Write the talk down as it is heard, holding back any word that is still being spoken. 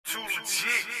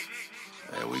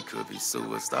Yeah, we could be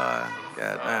superstar.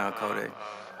 Goddamn, Kodak.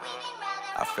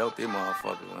 I felt it,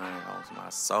 motherfucker, man, on my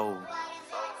soul.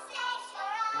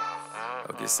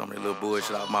 Go get some of that little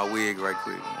bullshit off my wig right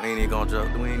quick. We ain't even gonna do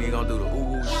the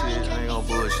ooh shit. We ain't gonna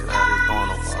bullshit out this going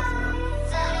on for us.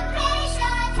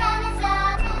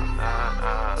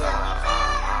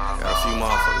 Got a few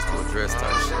motherfuckers to address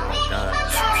type shit. Oh, God.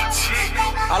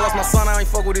 I lost my son, I ain't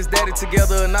fuck with his daddy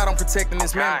together, and now I'm protecting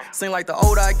this man. Seem like the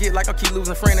older I get, like I keep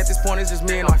losing friends. At this point, it's just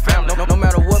me and my family. No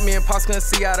matter what me and Pops couldn't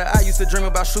see eye to eye, used to dream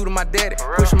about shooting my daddy.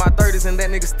 Pushing my 30s, and that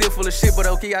nigga still full of shit, but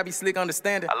okay, I be slick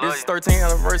understanding. This is 13th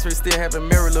anniversary, still haven't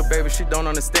married, little baby, she don't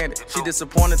understand it. She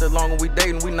disappointed the longer we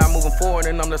dating, we not moving forward,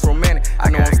 and I'm less romantic. I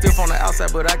know I'm stiff on the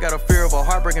outside, but I got a fear of a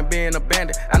heartbreak and being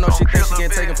abandoned. I know she thinks she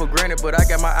getting taken for granted, but I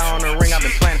got my eye on the ring I've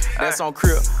been planning. That's on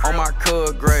Crip, on my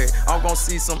cud grade. I'm gon'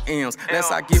 see some M's. That's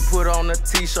I get put on the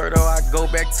t-shirt or I go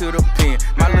back to the pen.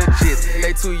 My little jits,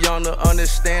 they too young to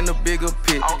understand the bigger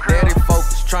pit. Daddy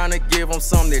focused, trying to give them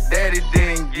something that daddy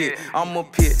didn't get. I'm a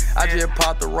pit, I just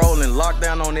popped the roll and locked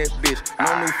down on that bitch.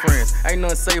 No new friends, ain't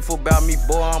nothing safe about me,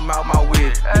 boy, I'm out my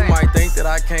wig. You might think that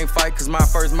I can't fight cause my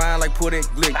first mind like put that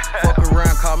glick. Fuck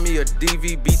around, call me a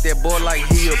DV, beat that boy like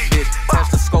he a bitch. Touch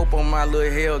the scope on my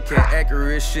little Hellcat,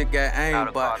 accurate shit got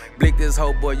aimed by. Blick this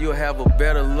hoe, boy, you'll have a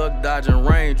better luck dodging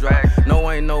raindrop.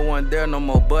 No, ain't no one there no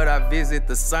more, but I visit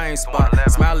the same spot.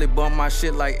 Smiley bump my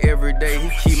shit like every day, he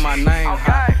keep my name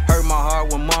high. Hurt my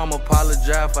heart when mom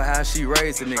apologized for how she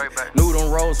raised a nigga. Knew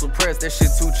them rolls were pressed, that shit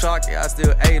too chalky, I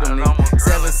still ate them nigga.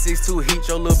 762 heat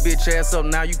your little bitch ass up,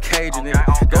 now you caging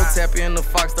nigga. Go tap in the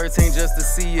Fox 13 just to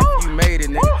see if you made it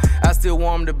nigga. I still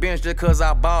warm the bench just cause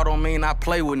I bought don't mean I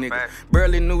play with niggas.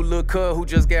 Barely knew lil' cuz who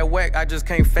just got whacked, I just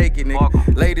can't fake it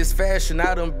nigga. Latest fashion,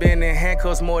 I done been in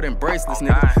handcuffs more than bracelets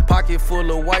nigga. Pocket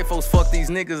full of white folks, fuck these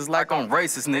niggas like I'm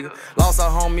racist nigga. Lost our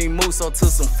homie Musso to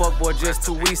some fuckboy just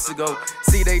 2 weeks ago.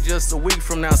 See they just a week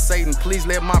from now, Satan, please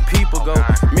let my people go.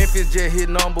 Memphis just hit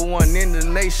 #1 in the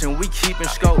nation, we keepin'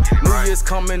 scope. New Year's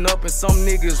coming up and some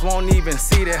niggas won't even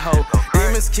see that hoe.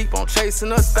 Demons keep on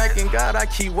chasing us, thanking God I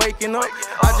keep waking up.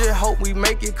 I just hope we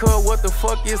make it, cuz what the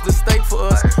fuck is the stake for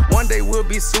us? One day we'll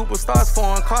be superstars,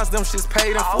 foreign cars, them shit's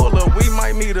paid in full up. We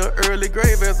might meet a early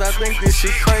grave as I think this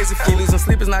shit crazy. Keep losing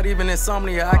sleep, it's not even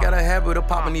insomnia. I got a habit of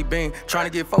popping these beans. Trying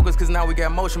to get focused cause now we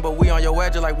got motion, but we on your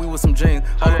edge like we was some jeans.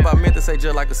 Hold up, I meant to say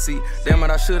just like a seat. Damn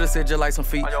it, I should've said just like some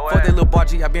feet. Fuck that little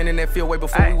bargy, I been in that field way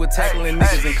before we were tackling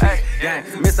niggas and cliques. Gang,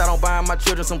 missed out on buying my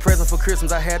children some presents for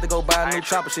Christmas. I had to go buy a new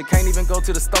chopper. Shit, can't even go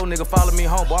to the store, nigga. Follow me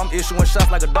home, boy, I'm issuing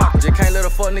shots like a doctor. Just can't let a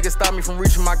fuck nigga stop me from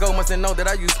reaching my goal. Mustn't know that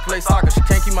I used to play soccer. She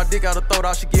can't keep my dick out her throat,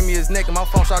 all she give me is neck. And my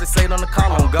phone shawty say it on the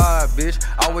collar. On God, bitch,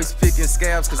 always picking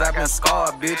scabs cause I been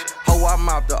scarred, bitch. Ho, I'm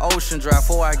out the ocean dry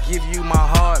before I give you my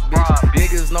heart, bitch.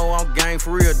 Niggas know I'm gang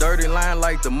for real, dirty line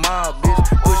like the mob,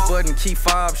 bitch. Push button, key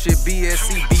fob shit,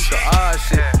 BSC beat the odds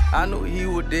shit. I knew he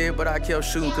was dead, but I kept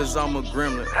shooting cause I'm a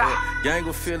gremlin. Gang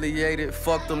affiliated,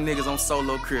 fuck them niggas, I'm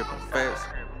solo Crip, fast.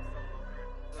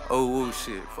 Oh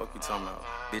shit, fuck you talking about,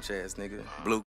 bitch ass nigga, blue.